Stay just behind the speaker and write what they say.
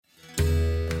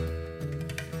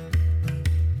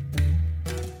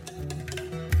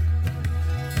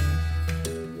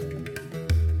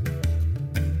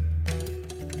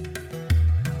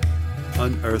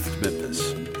Unearthed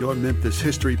Memphis, your Memphis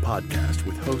history podcast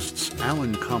with hosts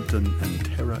Alan Compton and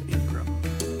Tara Ingram.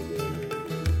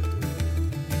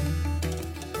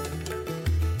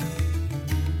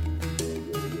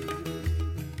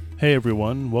 Hey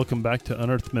everyone, welcome back to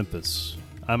Unearthed Memphis.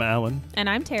 I'm Alan. And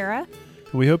I'm Tara.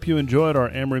 We hope you enjoyed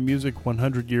our Amory Music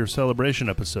 100-year celebration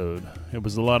episode. It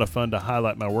was a lot of fun to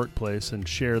highlight my workplace and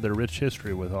share their rich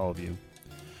history with all of you.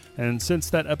 And since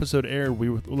that episode aired, we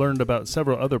learned about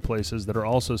several other places that are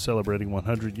also celebrating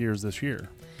 100 years this year.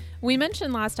 We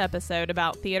mentioned last episode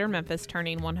about Theater Memphis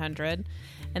turning 100,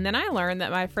 and then I learned that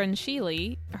my friend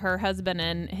Sheely, her husband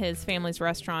and his family's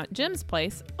restaurant, Jim's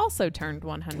Place, also turned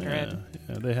 100.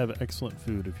 Yeah, they have excellent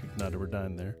food if you've not ever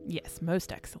dined there. Yes,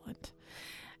 most excellent.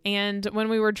 And when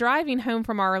we were driving home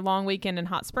from our long weekend in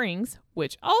Hot Springs,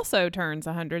 which also turns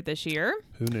 100 this year.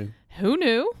 Who knew? Who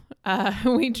knew?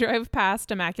 We drove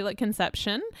past Immaculate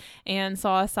Conception and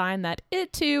saw a sign that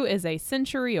it too is a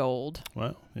century old.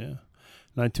 Wow, yeah.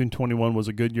 1921 was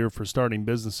a good year for starting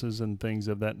businesses and things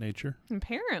of that nature.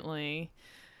 Apparently.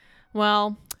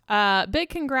 Well, big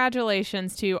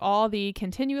congratulations to all the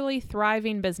continually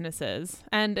thriving businesses.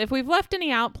 And if we've left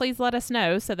any out, please let us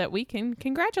know so that we can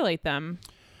congratulate them.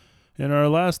 In our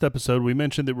last episode, we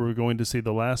mentioned that we were going to see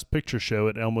the Last Picture Show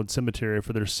at Elmwood Cemetery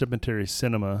for their cemetery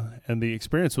cinema, and the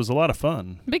experience was a lot of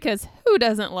fun. Because who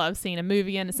doesn't love seeing a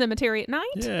movie in a cemetery at night?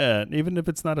 Yeah, even if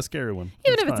it's not a scary one.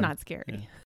 Even if it's not scary. Yeah.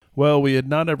 Well, we had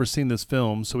not ever seen this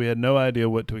film, so we had no idea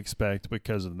what to expect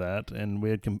because of that, and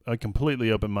we had a completely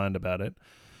open mind about it.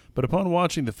 But upon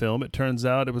watching the film, it turns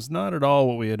out it was not at all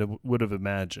what we would have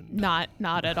imagined. Not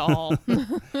at all.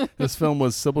 This film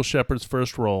was Sybil Shepherd's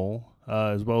first role,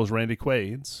 as well as Randy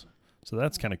Quaid's. So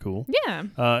that's kind of cool. Yeah.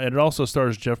 And it also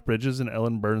stars Jeff Bridges and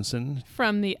Ellen Bernstein.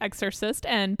 From The Exorcist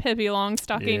and Pippi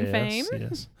Longstocking fame.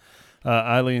 Yes.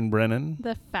 Eileen Brennan.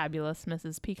 The fabulous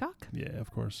Mrs. Peacock. Yeah,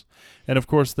 of course. And of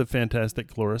course, the fantastic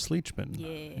Cloris Leachman.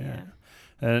 Yeah.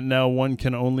 And now one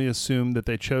can only assume that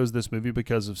they chose this movie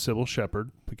because of Sybil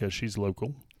Shepherd, because she's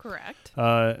local. Correct.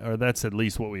 Or that's at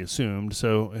least what we assumed.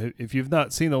 So if you've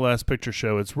not seen The Last Picture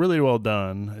Show, it's really well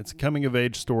done. It's a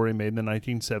coming-of-age story made in the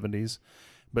 1970s,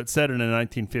 but set in a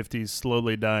 1950s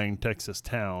slowly dying Texas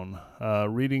town.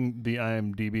 Reading the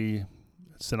IMDb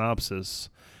synopsis,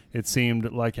 it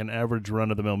seemed like an average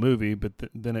run-of-the-mill movie, but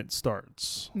then it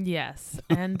starts. Yes,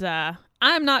 and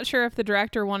I'm not sure if the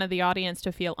director wanted the audience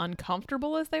to feel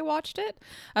uncomfortable as they watched it,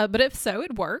 but if so,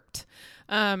 it worked.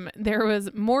 There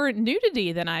was more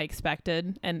nudity than I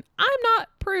expected, and I'm not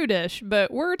prudish,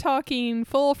 but we're talking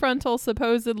full frontal,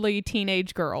 supposedly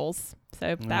teenage girls.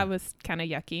 So that was kind of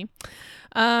yucky.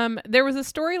 There was a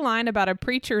storyline about a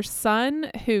preacher's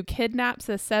son who kidnaps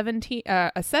a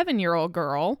 7-year-old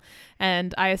girl,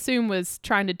 and I assume was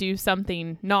trying to do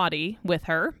something naughty with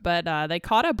her, but they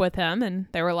caught up with him, and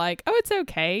they were like, "Oh, it's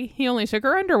okay. He only took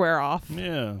her underwear off."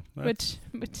 Yeah. Which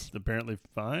apparently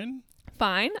fine.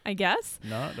 Fine, I guess.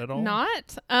 Not at all.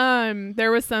 Not.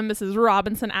 There was some Mrs.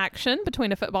 Robinson action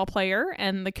between a football player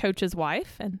and the coach's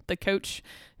wife, and the coach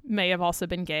may have also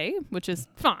been gay, which is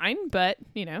fine, but,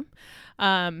 you know.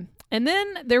 And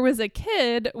then there was a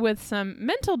kid with some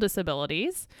mental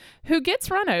disabilities who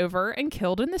gets run over and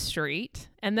killed in the street,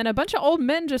 and then a bunch of old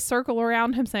men just circle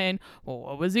around him saying, "Well,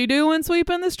 what was he doing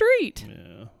sweeping the street?"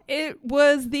 Yeah. It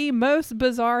was the most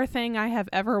bizarre thing I have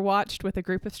ever watched with a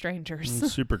group of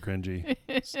strangers. Super cringy.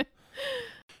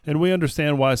 And we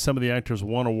understand why some of the actors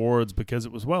won awards because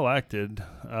it was well acted,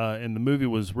 and the movie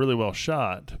was really well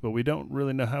shot, but we don't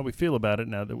really know how we feel about it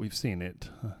now that we've seen it.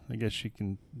 I guess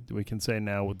we can say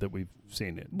now that we've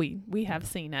seen it. We have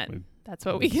seen it. That's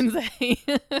what we can say.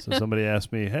 So somebody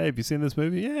asked me, "Hey, have you seen this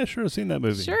movie?" "Yeah, sure, I've seen that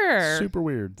movie." Sure. Super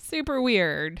weird. Super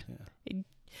weird. Yeah.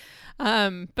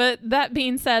 But that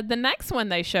being said, the next one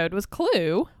they showed was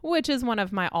Clue, which is one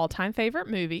of my all-time favorite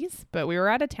movies, but we were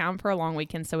out of town for a long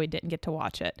weekend, so we didn't get to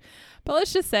watch it. But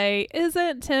let's just say,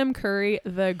 isn't Tim Curry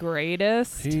the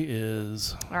greatest? He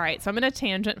is. All right, so I'm going to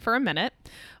tangent for a minute.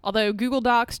 Although Google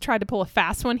Docs tried to pull a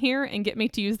fast one here and get me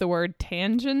to use the word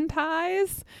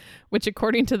tangentize, which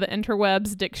according to the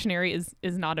interwebs dictionary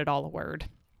is not at all a word.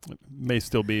 It may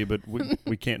still be, but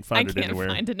we can't find it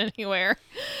anywhere. I can't find it anywhere.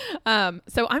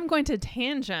 So I'm going to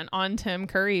tangent on Tim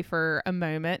Curry for a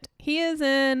moment. He is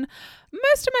in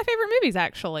most of my favorite movies,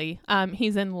 actually.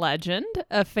 He's in Legend,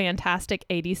 a fantastic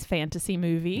 80s fantasy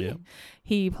movie. Yeah.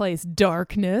 He plays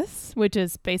Darkness, which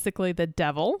is basically the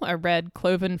devil, a red,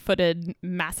 cloven-footed,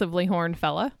 massively horned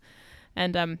fella.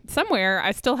 And somewhere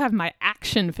I still have my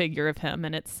action figure of him,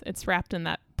 and it's wrapped in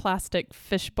that plastic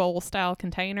fishbowl style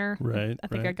container. Right. I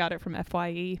think I got it from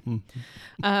FYE.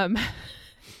 Mm-hmm.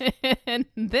 And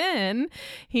then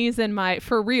he's in my,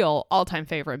 for real, all-time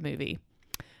favorite movie,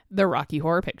 The Rocky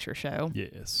Horror Picture Show.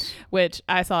 Yes. Which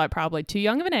I saw at probably too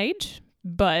young of an age,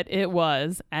 but it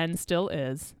was, and still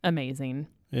is, amazing.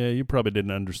 Yeah, you probably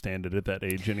didn't understand it at that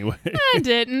age anyway. I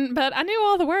didn't, but I knew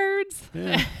all the words.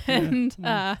 Yeah, And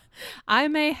I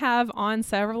may have on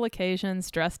several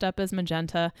occasions dressed up as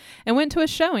Magenta and went to a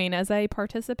showing as a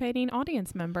participating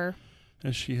audience member.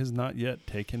 And she has not yet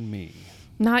taken me.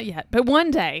 Not yet, but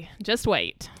one day. Just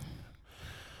wait.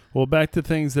 Well, back to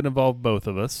things that involve both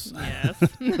of us.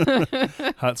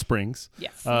 Yes. Hot Springs.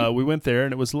 Yes. We went there,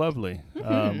 and it was lovely.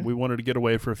 We wanted to get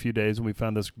away for a few days, and we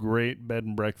found this great bed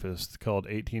and breakfast called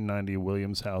 1890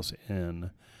 Williams House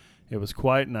Inn. It was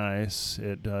quite nice.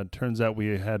 It turns out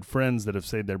we had friends that have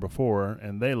stayed there before,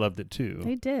 and they loved it too.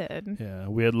 They did. Yeah,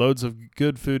 we had loads of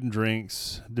good food and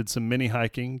drinks. Did some mini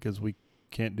hiking because we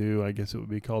can't do, I guess it would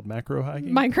be called macro hiking.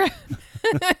 Minecraft.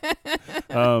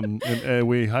 And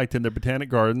we hiked in the Botanic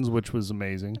Gardens, which was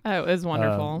amazing. Oh, it was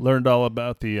wonderful. Learned all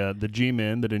about the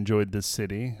G-men that enjoyed this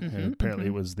city. Mm-hmm, And apparently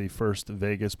it was the first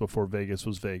Vegas before Vegas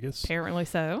was Vegas. Apparently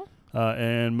so.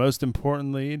 And most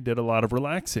importantly, did a lot of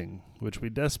relaxing, which we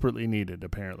desperately needed,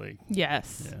 apparently.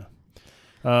 Yes. Yeah.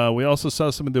 We also saw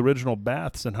some of the original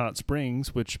baths in Hot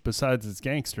Springs, which besides its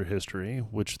gangster history,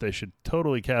 which they should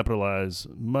totally capitalize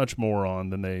much more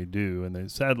on than they do, and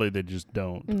sadly they just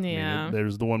don't. Yeah. I mean,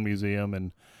 there's the one museum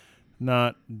and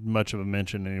not much of a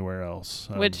mention anywhere else.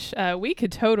 Which we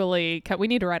could totally, we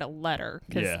need to write a letter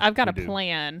because Yeah, I've got a we do.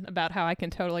 plan about how I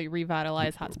can totally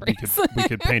revitalize Hot Springs. We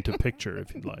could paint a picture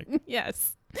if you'd like.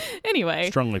 Yes. Anyway.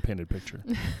 Strongly painted picture.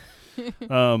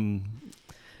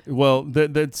 Well,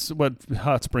 that's what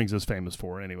Hot Springs is famous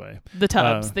for, anyway. The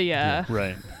tubs,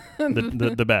 right.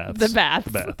 The baths. The baths.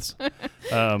 The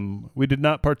baths. We did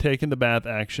not partake in the bath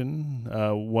action.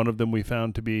 One of them we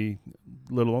found to be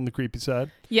a little on the creepy side.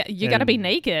 Yeah, you got to be And-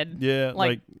 naked. Yeah,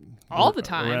 Like, all the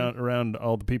time. around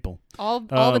all the people. All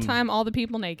the time, all the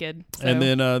people naked. So And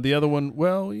then the other one,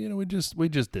 well, we just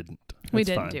didn't. we It's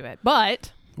didn't fine. do it.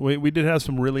 But We did have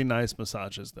some really nice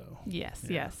massages though. yes,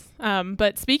 Yeah. yes.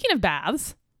 But speaking of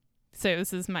baths, so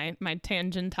this is my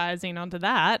tangentizing onto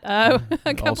that. A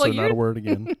couple Also of years, not a word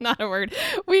again. not a word.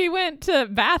 We went to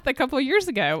Bath a couple of years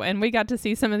ago, and we got to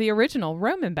see some of the original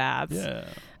Roman baths. Yeah.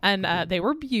 And they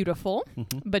were beautiful,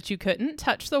 Mhm. but you couldn't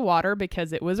touch the water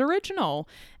because it was original.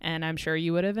 And I'm sure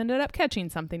you would have ended up catching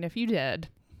something if you did.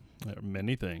 There are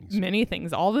many things. Many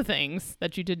things, all the things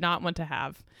that you did not want to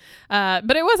have.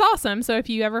 But it was awesome. So if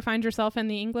you ever find yourself in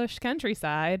the English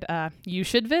countryside, you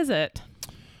should visit.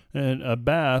 And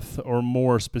Bath, or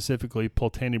more specifically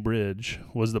Pulteney Bridge,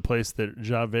 was the place that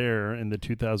Javert in the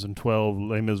 2012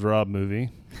 Les Miserables movie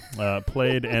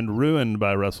played and ruined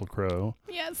by Russell Crowe,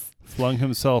 Yes. flung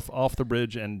himself off the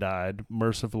bridge and died,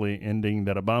 mercifully ending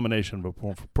that abomination of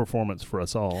a performance for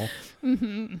us all.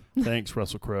 Mm-hmm. Thanks,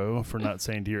 Russell Crowe, for not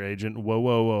saying to your agent, whoa,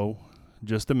 whoa, whoa,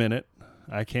 just a minute.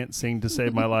 I can't sing to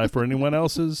save my life or anyone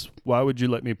else's. Why would you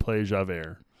let me play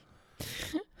Javert?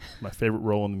 My favorite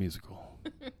role in the musical.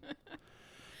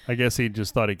 I guess he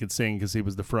just thought he could sing because he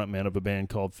was the front man of a band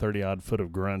called 30 Odd Foot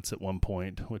of Grunts at one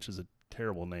point, which is a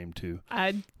terrible name too.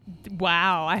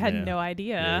 Wow, I had Yeah. no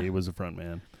idea. Yeah, he was a front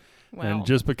man. Well, And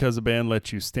just because a band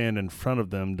lets you stand in front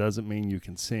of them doesn't mean you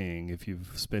can sing. If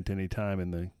you've spent any time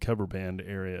in the cover band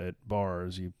area at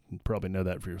bars, you probably know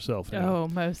that for yourself. now. oh,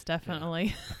 most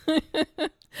definitely.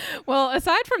 Well,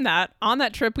 aside from that, on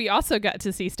that trip, we also got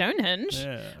to see Stonehenge,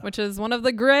 Yeah. which is one of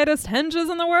the greatest henges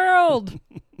in the world,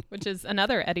 which is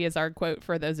another Eddie Izzard quote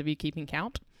for those of you keeping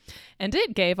count. And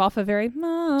it gave off a very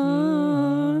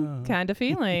kind of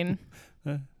feeling.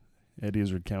 Eddie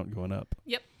Izzard count going up.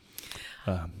 Yep.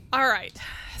 Um, All right.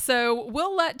 So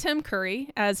we'll let Tim Curry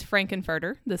as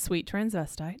Frankenfurter, the sweet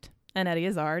transvestite, and Eddie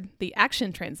Izzard, the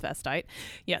action transvestite.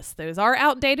 Yes, those are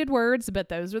outdated words, but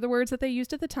those are the words that they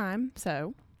used at the time.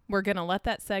 So we're going to let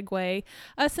that segue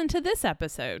us into this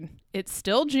episode. It's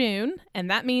still June, and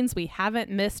that means we haven't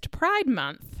missed Pride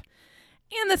Month.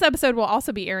 And this episode will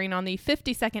also be airing on the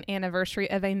 52nd anniversary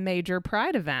of a major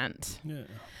Pride event. yeah.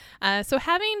 So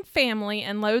having family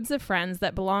and loads of friends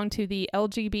that belong to the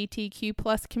LGBTQ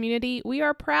plus community, we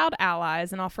are proud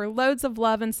allies and offer loads of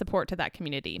love and support to that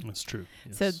community. That's true.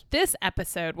 Yes. So this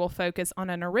episode will focus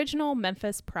on an original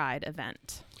Memphis Pride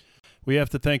event. We have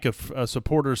to thank a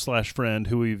supporter/friend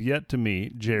who we've yet to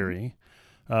meet, Jerry,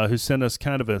 who sent us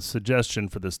kind of a suggestion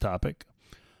for this topic.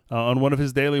 On one of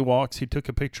his daily walks, he took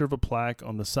a picture of a plaque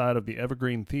on the side of the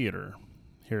Evergreen Theater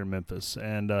here in Memphis,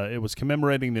 and it was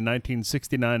commemorating the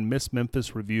 1969 Miss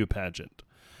Memphis Review pageant.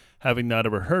 Having not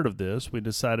ever heard of this, we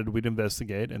decided we'd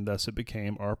investigate, and thus it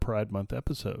became our Pride Month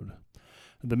episode.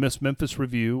 The Miss Memphis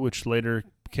Review, which later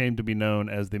came to be known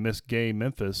as the Miss Gay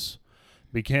Memphis,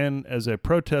 began as a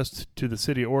protest to the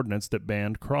city ordinance that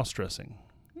banned cross-dressing.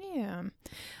 Yeah.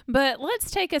 But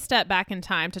let's take a step back in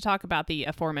time to talk about the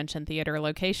aforementioned theater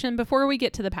location before we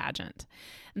get to the pageant.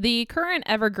 The current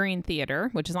Evergreen Theater,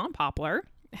 which is on Poplar,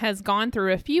 has gone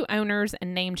through a few owners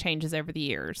and name changes over the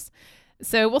years.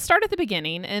 So we'll start at the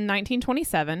beginning. In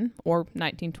 1927, or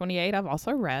 1928, I've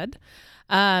also read,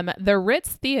 the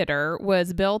Ritz Theater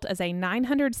was built as a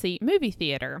 900-seat movie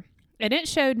theater, and it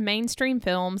showed mainstream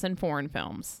films and foreign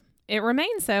films. It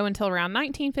remained so until around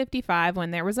 1955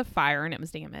 when there was a fire and it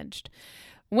was damaged.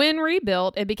 When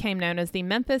rebuilt, it became known as the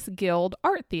Memphis Guild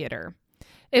Art Theater.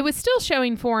 It was still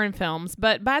showing foreign films,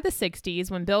 but by the 60s,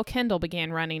 when Bill Kendall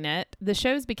began running it, the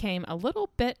shows became a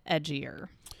little bit edgier.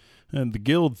 And the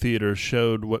Guild Theater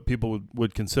showed what people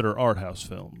would consider art house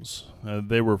films.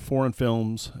 They were foreign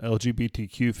films,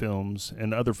 LGBTQ films,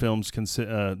 and other films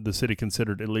the city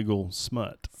considered illegal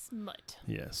smut. Smut.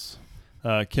 Yes.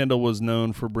 Kendall was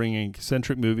known for bringing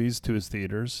eccentric movies to his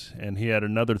theaters, and he had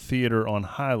another theater on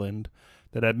Highland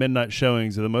that had midnight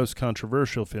showings of the most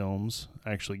controversial films,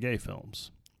 actually gay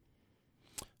films.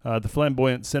 The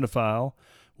flamboyant cinephile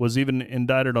was even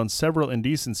indicted on several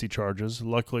indecency charges.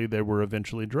 Luckily, they were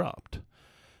eventually dropped.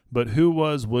 But who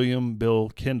was William Bill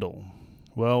Kendall?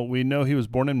 Well, we know he was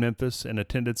born in Memphis and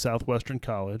attended Southwestern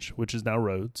College, which is now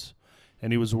Rhodes,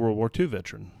 and he was a World War II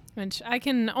veteran. Which I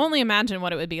can only imagine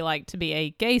what it would be like to be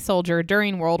a gay soldier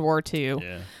during World War II.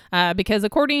 Yeah. Because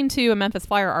according to a Memphis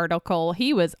Flyer article,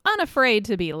 he was unafraid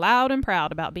to be loud and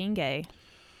proud about being gay.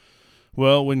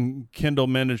 Well, when Kendall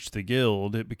managed the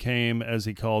Guild, it became, as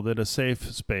he called it, a safe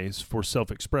space for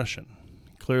self-expression.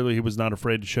 Clearly, he was not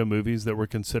afraid to show movies that were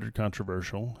considered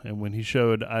controversial, and when he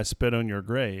showed I Spit on Your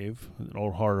Grave, an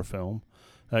old horror film,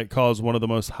 it caused one of the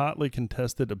most hotly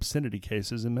contested obscenity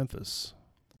cases in Memphis.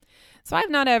 So I've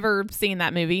not ever seen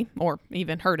that movie or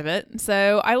even heard of it.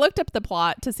 So I looked up the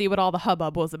plot to see what all the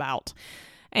hubbub was about.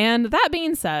 And that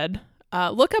being said,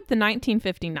 look up the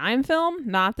 1959 film,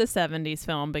 not the 70s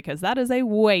film, because that is a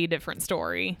way different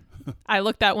story. I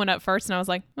looked that one up first and I was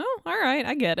like, oh, all right,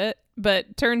 I get it.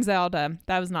 But turns out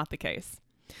that was not the case.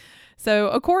 So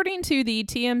according to the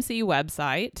TMC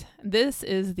website, this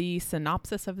is the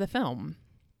synopsis of the film.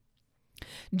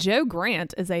 Joe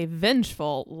Grant is a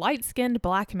vengeful, light-skinned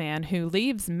black man who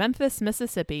leaves Memphis,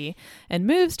 Mississippi, and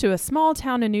moves to a small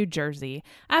town in New Jersey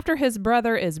after his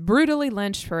brother is brutally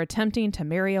lynched for attempting to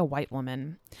marry a white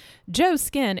woman. Joe's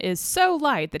skin is so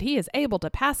light that he is able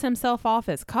to pass himself off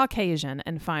as Caucasian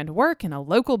and find work in a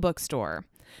local bookstore.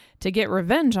 To get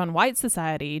revenge on white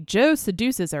society, Joe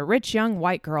seduces a rich young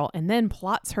white girl and then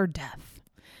plots her death.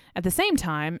 At the same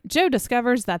time, Joe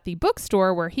discovers that the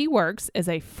bookstore where he works is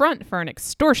a front for an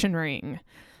extortion ring.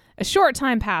 A short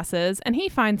time passes, and he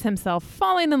finds himself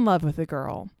falling in love with the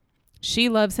girl. She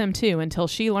loves him too until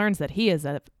she learns that he is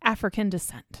of African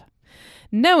descent.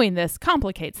 Knowing this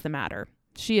complicates the matter.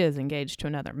 She is engaged to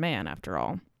another man, after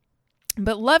all.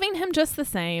 But loving him just the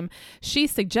same, she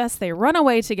suggests they run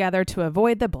away together to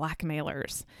avoid the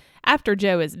blackmailers. After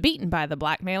Joe is beaten by the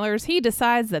blackmailers, he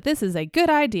decides that this is a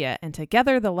good idea, and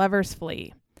together the lovers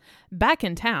flee. Back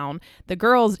in town, the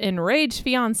girl's enraged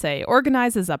fiancé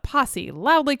organizes a posse,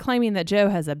 loudly claiming that Joe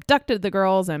has abducted the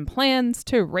girls and plans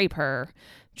to rape her.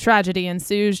 Tragedy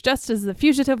ensues just as the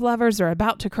fugitive lovers are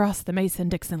about to cross the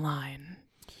Mason-Dixon line.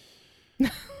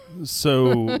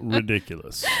 So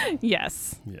ridiculous.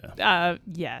 Yes. Yeah.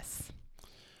 Yes.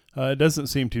 It doesn't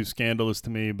seem too scandalous to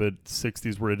me, but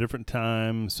 60s were a different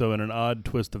time, so in an odd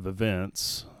twist of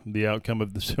events, the outcome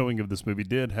of the showing of this movie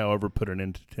did, however, put an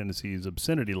end to Tennessee's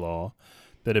obscenity law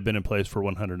that had been in place for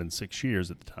 106 years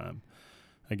at the time.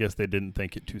 I guess they didn't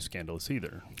think it too scandalous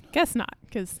either. Guess not,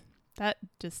 because that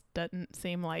just doesn't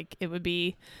seem like it would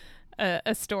be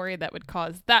a story that would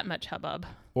cause that much hubbub.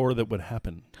 Or that would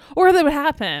happen.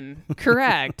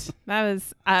 Correct. That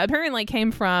was apparently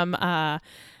came from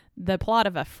the plot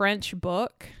of a French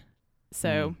book.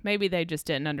 So maybe they just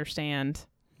didn't understand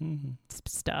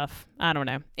stuff. I don't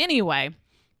know. Anyway,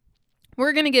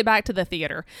 we're going to get back to the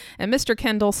theater. And Mr.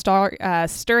 Kendall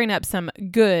stirring up some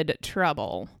good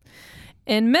trouble.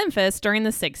 In Memphis during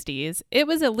the 60s, it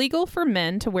was illegal for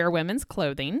men to wear women's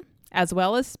clothing, as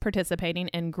well as participating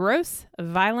in gross,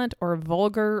 violent, or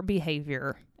vulgar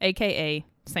behavior, aka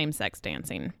same-sex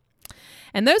dancing.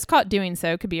 And those caught doing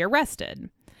so could be arrested.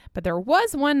 But there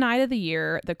was one night of the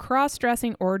year the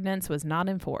cross-dressing ordinance was not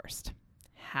enforced.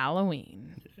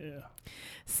 Halloween. Yeah.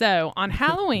 So on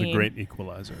Halloween... The great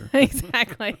equalizer.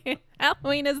 Exactly.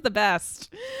 Halloween is the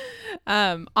best.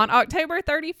 On October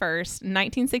 31st,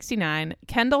 1969,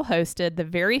 Kendall hosted the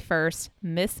very first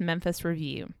Miss Memphis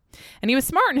Review. And he was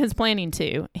smart in his planning,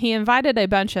 too. He invited a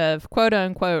bunch of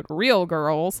quote-unquote real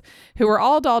girls who were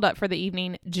all dolled up for the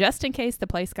evening just in case the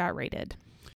place got raided.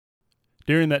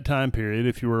 During that time period,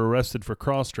 if you were arrested for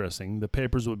cross-dressing, the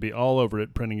papers would be all over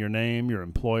it, printing your name, your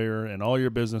employer, and all your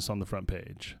business on the front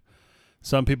page.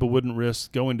 Some people wouldn't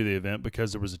risk going to the event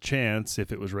because there was a chance,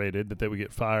 if it was raided, that they would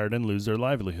get fired and lose their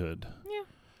livelihood. Yeah.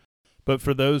 But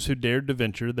for those who dared to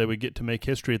venture, they would get to make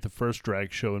history at the first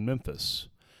drag show in Memphis.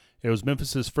 It was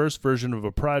Memphis's first version of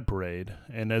a pride parade,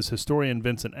 and as historian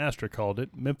Vincent Astor called it,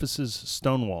 Memphis's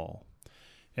Stonewall.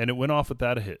 And it went off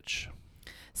without a hitch.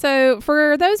 So,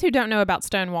 for those who don't know about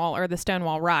Stonewall or the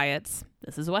Stonewall riots,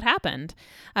 this is what happened.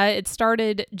 It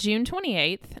started June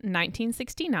 28th,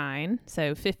 1969,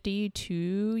 so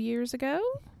 52 years ago.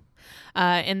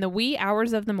 In the wee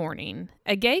hours of the morning,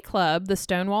 a gay club, the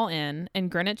Stonewall Inn in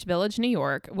Greenwich Village, New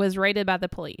York, was raided by the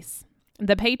police.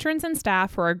 The patrons and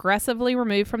staff were aggressively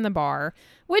removed from the bar,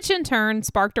 which in turn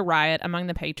sparked a riot among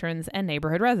the patrons and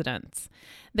neighborhood residents.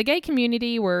 The gay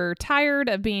community were tired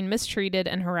of being mistreated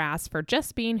and harassed for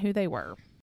just being who they were.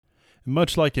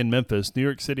 Much like in Memphis, New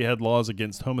York City had laws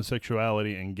against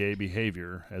homosexuality and gay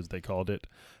behavior, as they called it.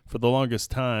 For the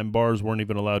longest time, bars weren't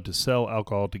even allowed to sell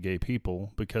alcohol to gay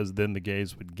people because then the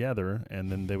gays would gather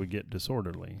and then they would get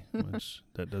disorderly, which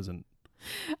that doesn't...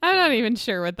 I'm not even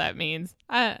sure what that means.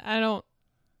 I don't...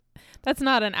 That's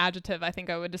not an adjective I think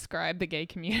I would describe the gay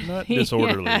community. Not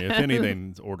disorderly. If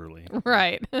anything, it's orderly.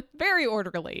 Right. Very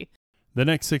orderly. The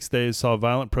next 6 days saw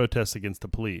violent protests against the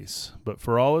police, but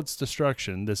for all its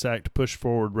destruction, this act pushed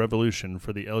forward revolution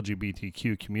for the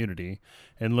LGBTQ community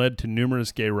and led to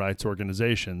numerous gay rights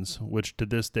organizations, which to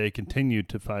this day continue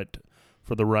to fight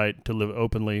for the right to live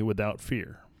openly without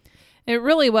fear. It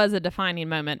really was a defining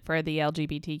moment for the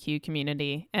LGBTQ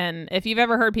community. And if you've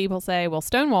ever heard people say, well,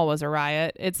 Stonewall was a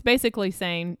riot, it's basically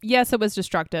saying, yes, it was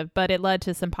destructive, but it led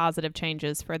to some positive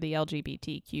changes for the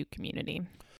LGBTQ community.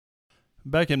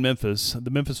 Back in Memphis,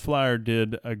 the Memphis Flyer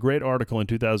did a great article in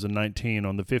 2019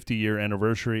 on the 50-year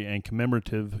anniversary and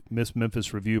commemorative Miss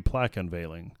Memphis Review plaque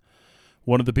unveiling.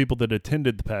 One of the people that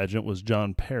attended the pageant was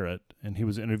John Parrott, and he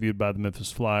was interviewed by the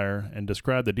Memphis Flyer and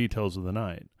described the details of the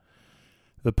night.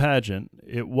 The pageant,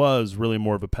 it was really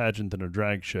more of a pageant than a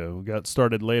drag show, got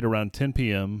started late around 10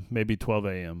 p.m., maybe 12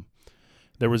 a.m.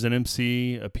 There was an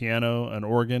MC, a piano, an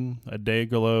organ, a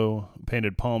Day-Glo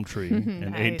painted palm tree,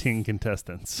 and Nice. 18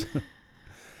 contestants.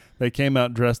 They came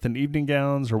out dressed in evening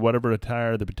gowns or whatever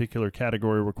attire the particular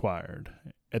category required.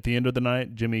 At the end of the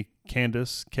night, Jimmy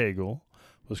Candace Cagle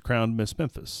was crowned Miss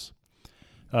Memphis.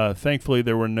 Thankfully,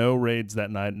 there were no raids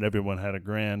that night, and everyone had a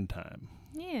grand time.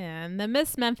 Yeah, and the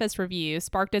Miss Memphis Review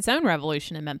sparked its own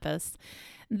revolution in Memphis.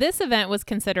 This event was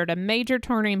considered a major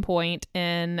turning point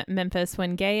in Memphis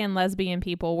when gay and lesbian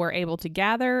people were able to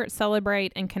gather,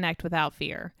 celebrate, and connect without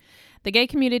fear. The gay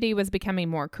community was becoming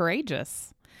more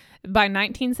courageous. By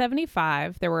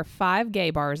 1975, there were 5 gay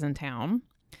bars in town.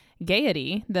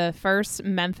 Gaiety, the first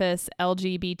Memphis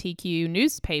LGBTQ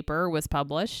newspaper, was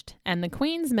published, and the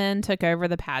Queen's Men took over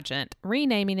the pageant,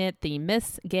 renaming it the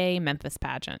Miss Gay Memphis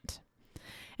Pageant.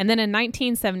 And then in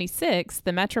 1976,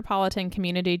 the Metropolitan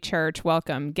Community Church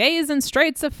welcomed gays and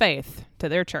straights of faith to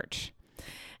their church.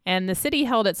 And the city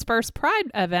held its first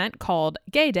pride event called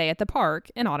Gay Day at the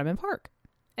Park in Audubon Park.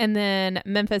 And then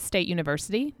Memphis State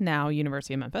University, now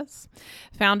University of Memphis,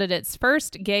 founded its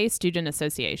first gay student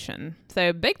association.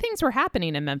 So big things were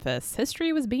happening in Memphis.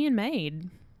 History was being made.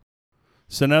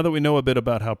 So now that we know a bit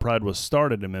about how Pride was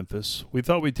started in Memphis, we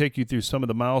thought we'd take you through some of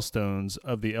the milestones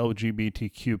of the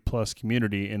LGBTQ plus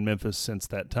community in Memphis since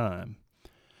that time.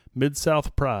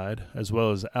 Mid-South Pride, as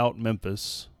well as Out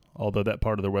Memphis, although that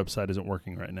part of their website isn't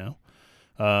working right now,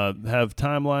 have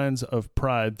timelines of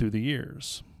Pride through the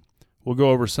years. We'll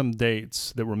go over some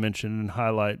dates that were mentioned and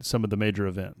highlight some of the major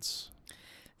events.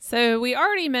 So we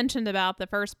already mentioned about the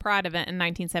first Pride event in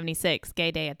 1976, Gay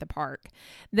Day at the Park.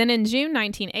 Then in June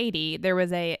 1980, there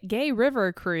was a gay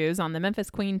river cruise on the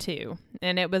Memphis Queen II,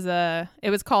 and it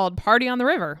was called Party on the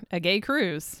River, a gay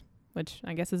cruise, which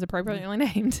I guess is appropriately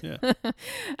named. Yeah.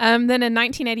 Then in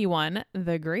 1981,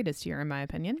 the greatest year in my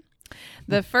opinion,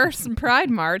 the first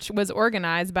Pride March was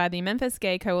organized by the Memphis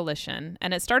Gay Coalition,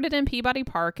 and it started in Peabody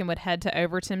Park and would head to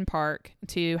Overton Park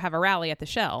to have a rally at the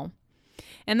Shell.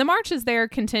 And the marches there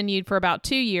continued for about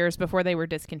 2 years before they were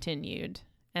discontinued.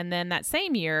 And then that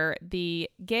same year, the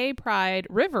Gay Pride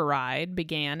River Ride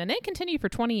began, and it continued for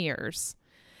 20 years.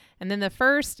 And then the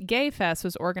first Gay Fest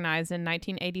was organized in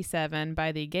 1987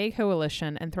 by the Gay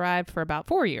Coalition and thrived for about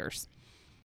 4 years.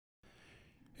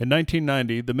 In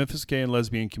 1990, the Memphis Gay and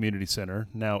Lesbian Community Center,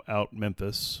 now Out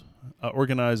Memphis,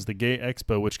 organized the Gay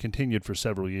Expo, which continued for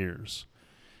several years.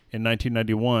 In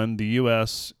 1991, the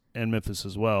U.S., and Memphis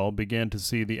as well, began to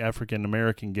see the African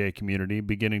American gay community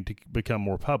beginning to become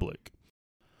more public.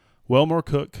 Wellmore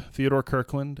Cook, Theodore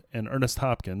Kirkland, and Ernest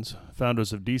Hopkins,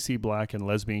 founders of DC Black and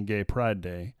Lesbian Gay Pride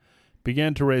Day,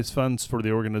 began to raise funds for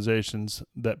the organizations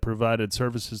that provided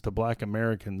services to Black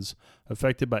Americans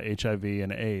affected by HIV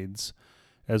and AIDS,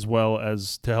 as well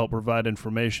as to help provide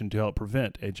information to help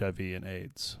prevent HIV and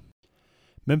AIDS.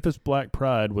 Memphis Black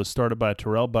Pride was started by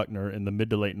Terrell Buckner in the mid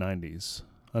to late 90s.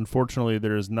 Unfortunately,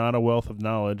 there is not a wealth of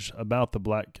knowledge about the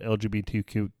Black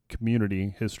LGBTQ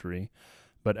community history,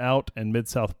 but Out and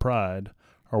Mid-South Pride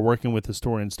are working with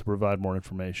historians to provide more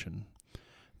information.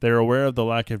 They are aware of the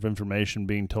lack of information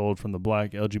being told from the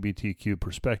Black LGBTQ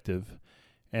perspective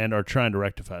and are trying to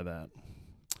rectify that.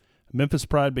 Memphis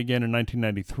Pride began in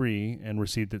 1993 and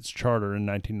received its charter in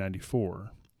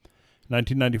 1994.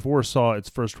 1994 saw its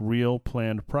first real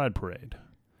planned Pride Parade.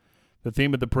 The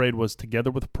theme of the parade was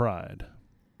Together with Pride.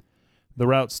 The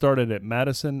route started at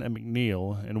Madison and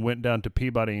McNeil and went down to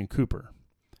Peabody and Cooper.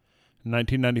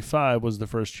 1995 was the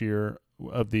first year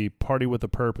of the Party with a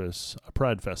Purpose, a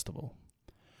Pride Festival.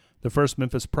 The first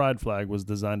Memphis Pride flag was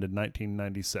designed in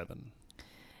 1997.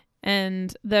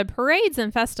 And the parades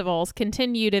and festivals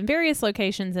continued in various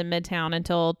locations in Midtown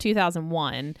until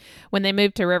 2001, when they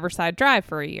moved to Riverside Drive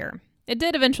for a year. It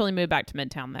did eventually move back to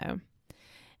Midtown, though.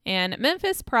 And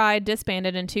Memphis Pride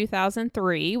disbanded in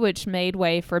 2003, which made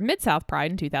way for Mid-South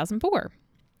Pride in 2004.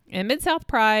 And Mid-South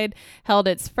Pride held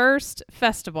its first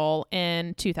festival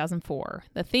in 2004.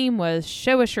 The theme was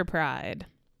Show Us Your Pride.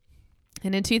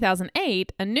 And in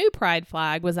 2008, a new Pride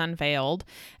flag was unveiled,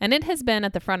 and it has been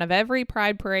at the front of every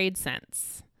Pride parade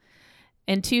since.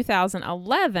 In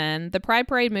 2011, the Pride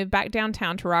Parade moved back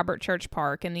downtown to Robert Church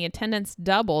Park, and the attendance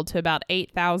doubled to about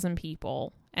 8,000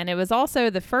 people. And it was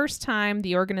also the first time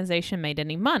the organization made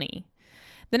any money.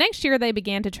 The next year, they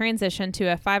began to transition to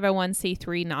a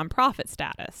 501c3 nonprofit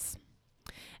status.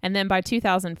 And then by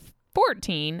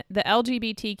 2014, the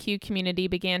LGBTQ community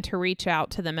began to reach out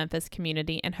to the Memphis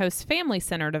community and host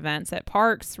family-centered events at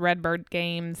parks, Redbird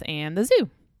games, and the zoo.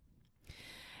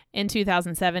 In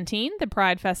 2017, the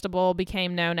Pride Festival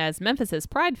became known as Memphis's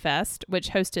Pride Fest, which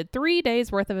hosted 3 days'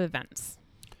 worth of events.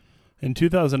 In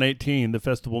 2018, the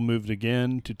festival moved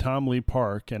again to Tom Lee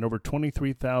Park, and over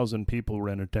 23,000 people were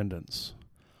in attendance,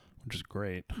 which is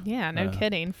great. Yeah, no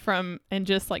kidding. In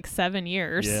just like 7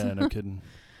 years. Yeah, no kidding.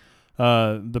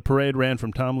 The parade ran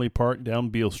from Tom Lee Park down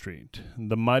Beale Street.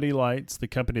 The Mighty Lights, the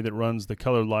company that runs the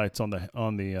colored lights on the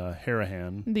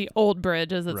Harahan. The Old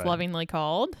Bridge, as it's Right. lovingly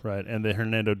called. Right, and the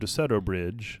Hernando de Soto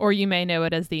Bridge. Or you may know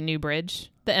it as the New Bridge,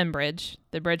 the M Bridge,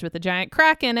 the bridge with the giant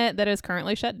crack in it that is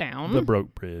currently shut down. The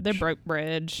Broke Bridge. The Broke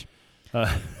Bridge.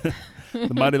 The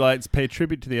Mighty Lights pay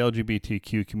tribute to the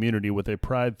LGBTQ community with a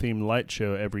Pride-themed light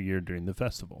show every year during the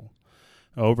festival.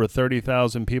 Over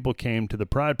 30,000 people came to the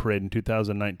Pride Parade in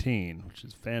 2019, which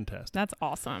is fantastic. That's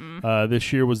awesome.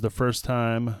 This year was the first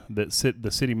time that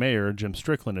the city mayor, Jim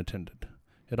Strickland, attended.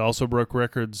 It also broke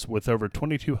records with over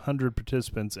 2,200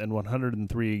 participants and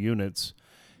 103 units,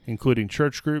 including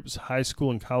church groups, high school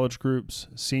and college groups,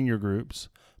 senior groups,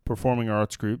 performing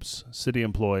arts groups, city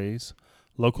employees,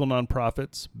 local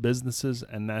nonprofits, businesses,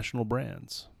 and national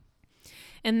brands.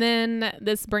 And then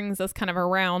this brings us kind of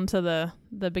around to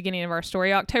the beginning of our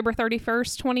story. October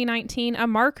 31st, 2019, a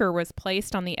marker was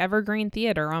placed on the Evergreen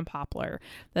Theater on Poplar,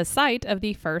 the site of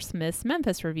the first Miss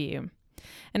Memphis review.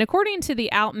 And according to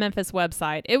the Out Memphis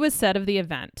website, it was said of the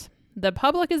event, "The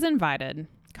public is invited.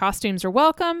 Costumes are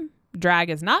welcome. Drag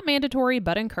is not mandatory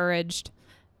but encouraged.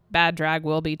 Bad drag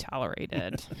will be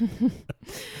tolerated."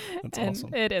 That's And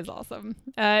awesome. it is awesome.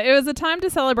 It was a time to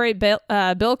celebrate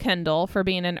Bill Kendall for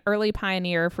being an early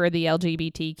pioneer for the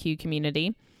LGBTQ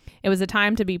community. It was a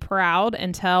time to be proud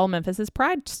and tell Memphis's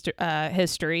Pride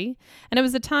history. And it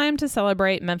was a time to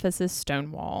celebrate Memphis's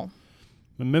Stonewall.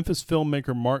 The Memphis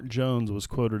filmmaker Mark Jones was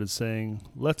quoted as saying,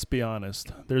 "Let's be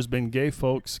honest, there's been gay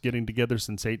folks getting together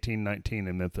since 1819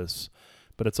 in Memphis,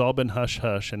 but it's all been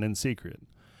hush-hush and in secret.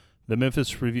 The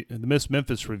Miss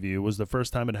Memphis Review was the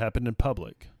first time it happened in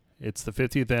public. It's the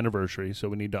 50th anniversary, so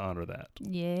we need to honor that."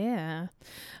 Yeah.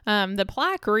 The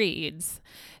plaque reads,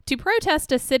 "To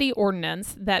protest a city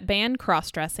ordinance that banned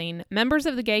cross-dressing, members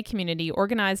of the gay community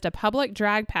organized a public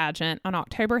drag pageant on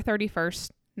October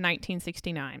 31st,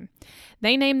 1969.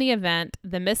 They named the event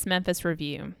the Miss Memphis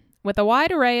Review. With a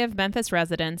wide array of Memphis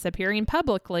residents appearing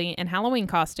publicly in Halloween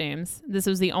costumes, this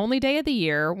was the only day of the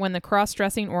year when the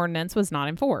cross-dressing ordinance was not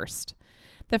enforced.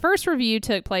 The first review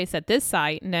took place at this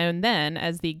site, known then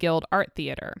as the Guild Art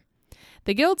Theater.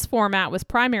 The Guild's format was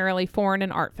primarily foreign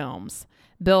and art films.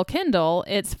 Bill Kendall,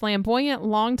 its flamboyant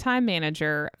longtime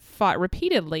manager, fought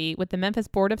repeatedly with the Memphis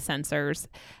Board of Censors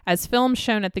as films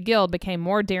shown at the Guild became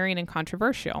more daring and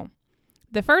controversial.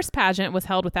 The first pageant was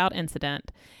held without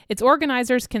incident. Its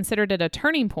organizers considered it a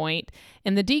turning point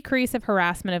in the decrease of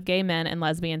harassment of gay men and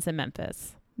lesbians in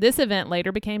Memphis. This event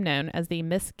later became known as the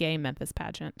Miss Gay Memphis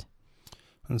pageant.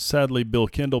 And sadly, Bill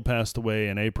Kendall passed away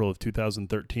in April of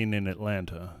 2013 in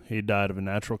Atlanta. He died of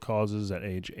natural causes at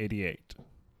age 88.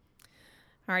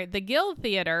 All right, the Guild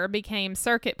Theater became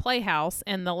Circuit Playhouse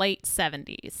in the late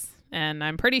 70s. And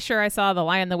I'm pretty sure I saw The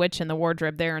Lion, the Witch, and the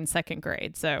Wardrobe there in second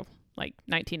grade, so like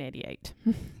 1988.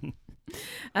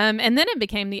 And then it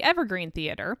became the Evergreen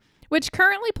Theater, which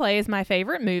currently plays my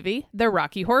favorite movie, The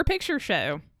Rocky Horror Picture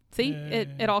Show. See,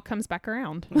 it all comes back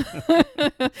around.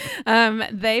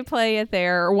 They play it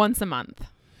there once a month.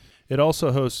 It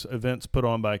also hosts events put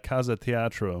on by Casa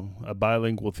Teatro, a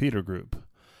bilingual theater group.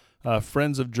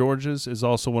 Friends of George's is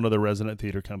also one of the resident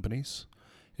theater companies.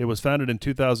 It was founded in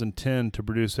 2010 to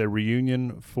produce a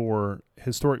reunion for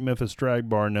historic Memphis drag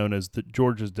bar known as the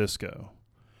George's Disco.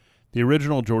 The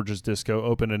original George's Disco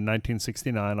opened in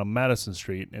 1969 on Madison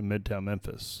Street in Midtown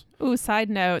Memphis. Ooh, side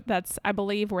note, that's, I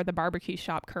believe, where the barbecue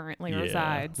shop currently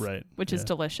resides. Right. Which is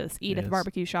delicious. Eat at the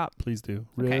barbecue shop. Please do.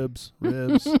 Okay.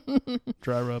 Ribs,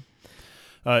 dry rub.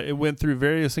 It went through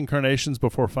various incarnations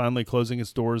before finally closing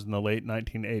its doors in the late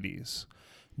 1980s.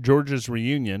 George's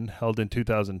Reunion, held in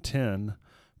 2010,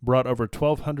 brought over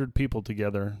 1,200 people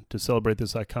together to celebrate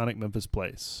this iconic Memphis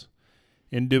place.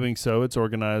 In doing so, its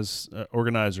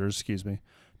organizers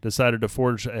decided to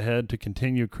forge ahead to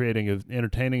continue creating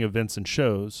entertaining events and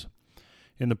shows.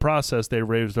 In the process, they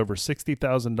raised over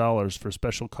 $60,000 for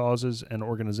special causes and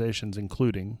organizations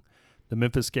including the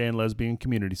Memphis Gay and Lesbian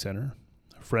Community Center,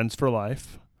 Friends for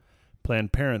Life,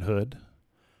 Planned Parenthood,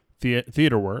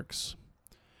 TheaterWorks,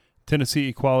 Tennessee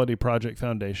Equality Project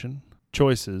Foundation,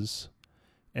 Choices,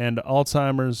 and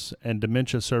Alzheimer's and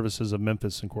Dementia Services of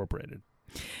Memphis Incorporated.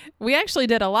 We actually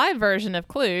did a live version of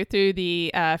Clue through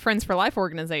the Friends for Life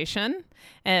organization,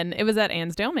 and it was at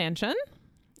Ansdale Mansion,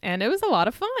 and it was a lot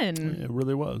of fun. It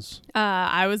really was.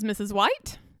 I was Mrs.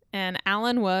 White, and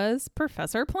Alan was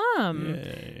Professor Plum.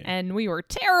 Yay. And we were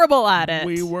terrible at it.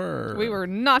 We were. We were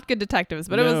not good detectives,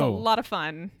 but it was a lot of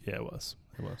fun. Yeah, it was.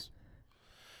 It was.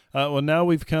 Well, now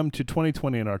we've come to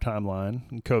 2020 in our timeline,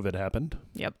 and COVID happened.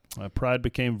 Yep. Pride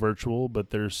became virtual, but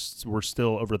we're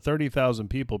still over 30,000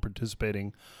 people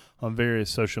participating on various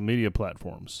social media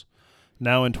platforms.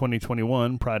 Now in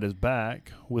 2021, Pride is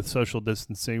back with social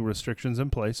distancing restrictions in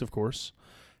place, of course.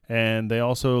 And they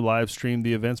also live streamed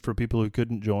the events for people who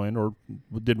couldn't join or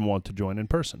didn't want to join in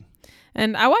person.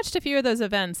 And I watched a few of those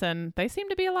events, and they seem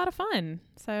to be a lot of fun.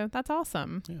 So that's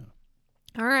awesome. Yeah.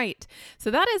 All right. So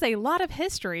that is a lot of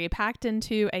history packed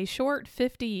into a short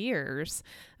 50 years.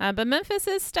 But Memphis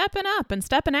is stepping up and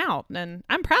stepping out. And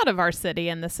I'm proud of our city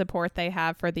and the support they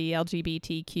have for the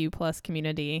LGBTQ plus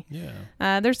community.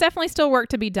 Yeah. There's definitely still work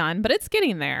to be done, but it's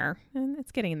getting there. And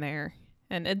it's getting there.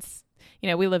 And it's,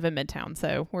 we live in Midtown,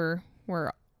 so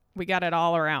we got it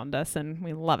all around us and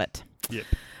we love it. Yep.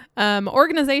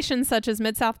 Organizations such as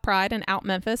Mid-South Pride and Out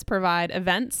Memphis provide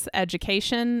events,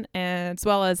 education, as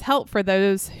well as help for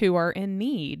those who are in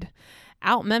need.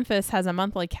 Out Memphis has a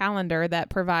monthly calendar that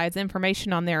provides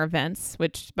information on their events,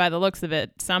 which by the looks of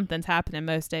it, something's happening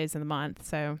most days of the month,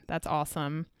 so that's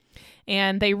awesome.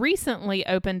 And they recently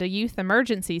opened a youth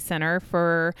emergency center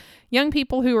for young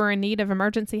people who are in need of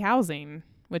emergency housing,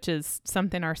 which is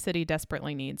something our city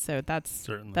desperately needs. So that's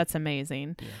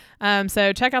amazing. Yeah.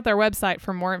 So check out their website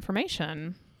for more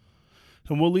information.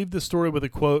 And we'll leave the story with a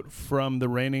quote from the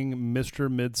reigning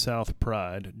Mr. Mid-South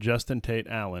Pride, Justin Tate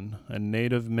Allen, a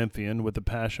native Memphian with a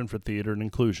passion for theater and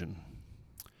inclusion.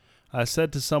 I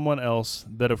said to someone else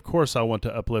that of course I want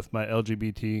to uplift my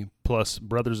LGBT plus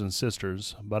brothers and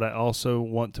sisters, but I also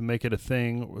want to make it a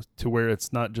thing to where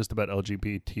it's not just about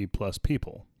LGBT plus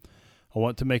people. I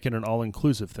want to make it an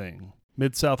all-inclusive thing.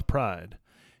 Mid-South Pride.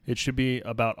 It should be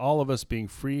about all of us being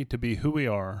free to be who we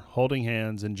are, holding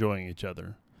hands, enjoying each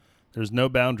other. There's no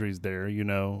boundaries there,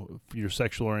 Your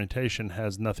sexual orientation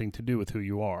has nothing to do with who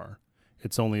you are.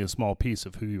 It's only a small piece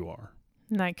of who you are.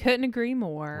 And I couldn't agree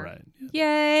more. Right.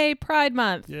 Yeah. Yay, Pride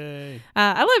Month. Yay.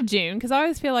 I love June because I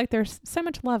always feel like there's so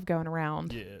much love going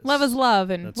around. Yes. Love is love,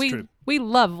 and That's we true. We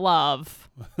love love.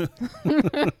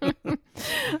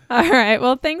 All right.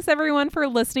 Well, thanks everyone for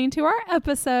listening to our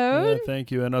episode. Yeah,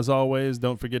 thank you. And as always,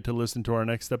 don't forget to listen to our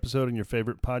next episode in your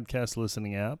favorite podcast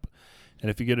listening app. And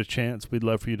if you get a chance, we'd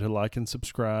love for you to like and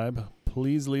subscribe.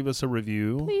 please leave us a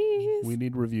review. Please. We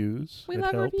need reviews. We It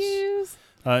love helps. reviews.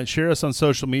 Share us on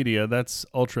social media. That's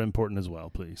ultra important as well,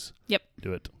 please. Yep.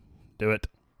 Do it.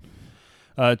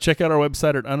 Check out our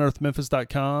website at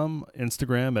unearthmemphis.com,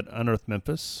 Instagram at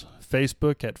unearthmemphis,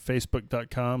 Facebook at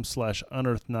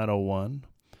facebook.com/unearth901,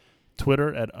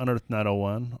 Twitter at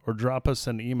unearth901, or drop us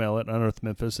an email at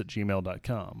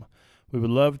unearthmemphis@gmail.com. We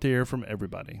would love to hear from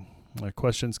everybody.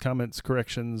 Questions, comments,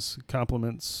 corrections,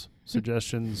 compliments,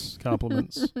 suggestions,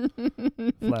 compliments,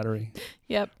 flattery,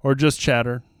 Yep. or just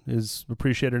chatter is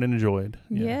appreciated and enjoyed.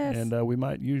 Yes. And we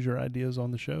might use your ideas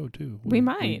on the show, too. We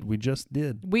might. We just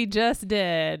did. We just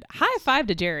did. High five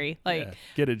to Jerry. Yeah.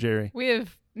 Get it, Jerry. We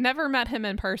have never met him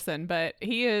in person, but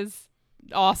he is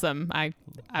awesome. I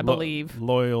believe.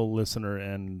 Loyal listener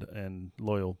and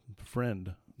loyal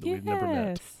friend that we've never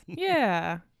met.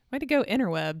 Yeah. Way to go,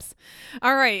 interwebs.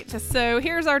 All right, so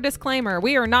here's our disclaimer.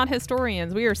 We are not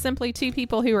historians. We are simply two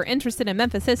people who are interested in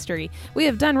Memphis history. We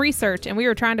have done research, and we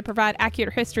are trying to provide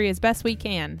accurate history as best we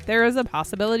can. There is a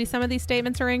possibility some of these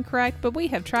statements are incorrect, but we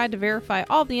have tried to verify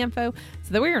all the info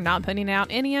so that we are not putting out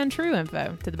any untrue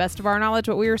info. To the best of our knowledge,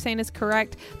 what we are saying is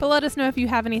correct, but let us know if you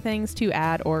have any things to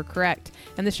add or correct.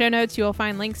 In the show notes, you will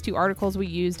find links to articles we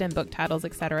used and book titles,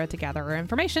 etc. to gather our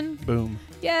information. Boom.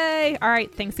 Yay! All right,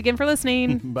 thanks again for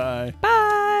listening. Bye.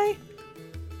 Bye.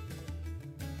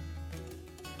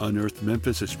 Unearthed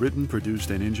Memphis is written, produced,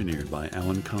 and engineered by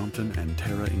Alan Compton and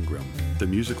Tara Ingram. The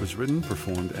music was written,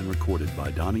 performed, and recorded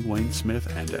by Donnie Wayne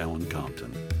Smith and Alan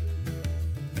Compton.